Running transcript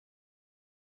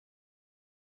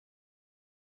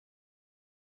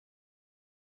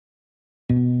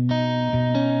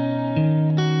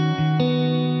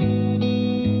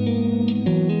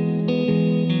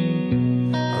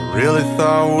really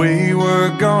thought we were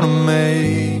gonna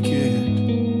make it.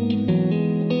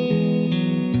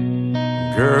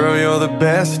 Girl, you're the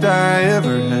best I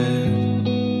ever had.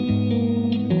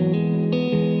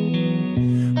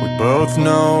 We both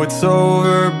know it's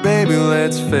over, baby,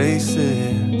 let's face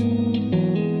it.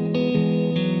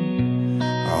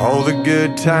 All the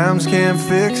good times can't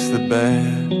fix the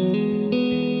bad.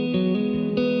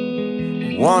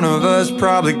 One of us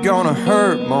probably gonna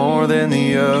hurt more than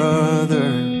the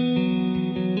other.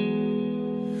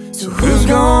 So who's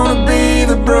gonna be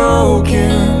the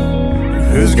broken?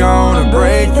 Who's gonna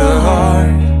break the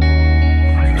heart?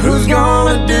 Who's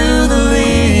gonna do the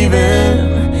leaving?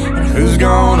 And who's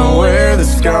gonna wear the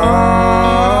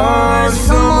scars?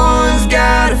 Someone's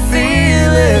gotta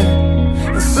feel it,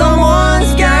 and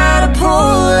someone's gotta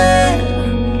pull it.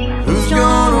 Who's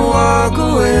gonna walk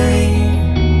away?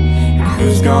 And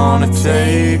who's gonna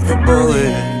take the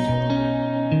bullet?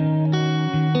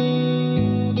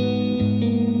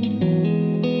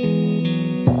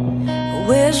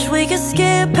 Wish we could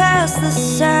skip past the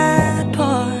sad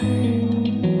part.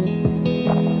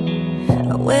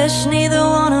 I wish neither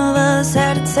one of us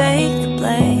had to take the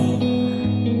blame.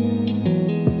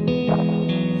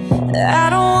 I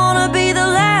don't wanna be the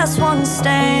last one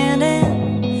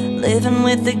standing, living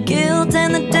with the guilt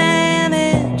and the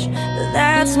damage, but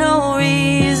that's no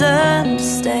reason to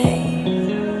stay.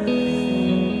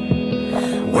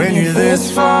 When you're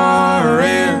this far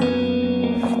in,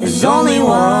 there's only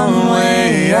one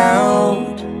way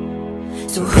out.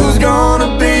 So who's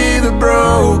gonna be the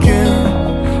broken?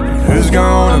 Who's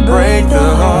gonna break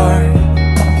the heart?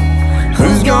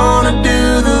 Who's gonna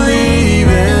do the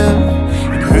leaving?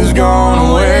 And who's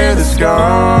gonna wear the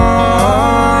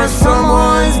scars?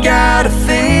 Someone's gotta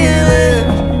feel it,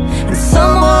 and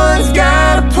someone's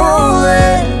gotta pull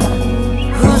it.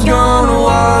 Who's gonna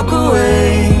walk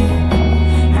away?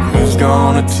 And who's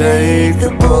gonna take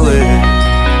the bullet?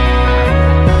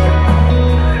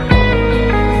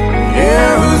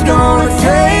 Who's gonna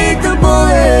take the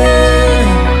bullet?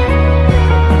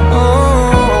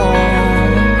 Oh,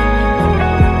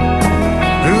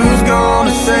 who's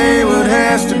gonna say what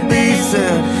has to be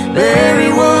said? Bury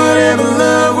whatever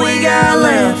love we got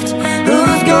left.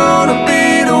 Who's gonna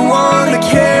be the one that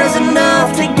cares enough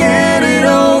to get it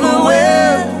over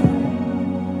with?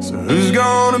 So who's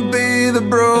gonna be the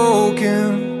broken?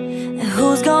 And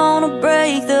who's gonna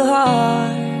break the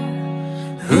heart?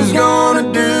 Who's gonna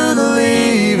do the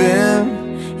leaving?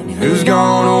 And who's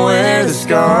gonna wear the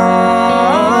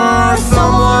scars?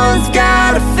 Someone's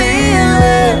gotta feel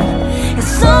it, and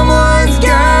someone's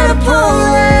gotta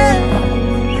pull it.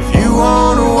 If you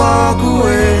wanna walk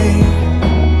away,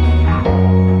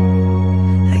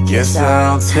 I guess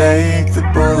I'll take the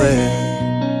bullet.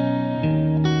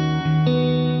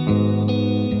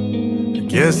 I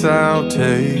guess I'll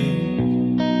take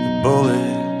the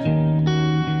bullet.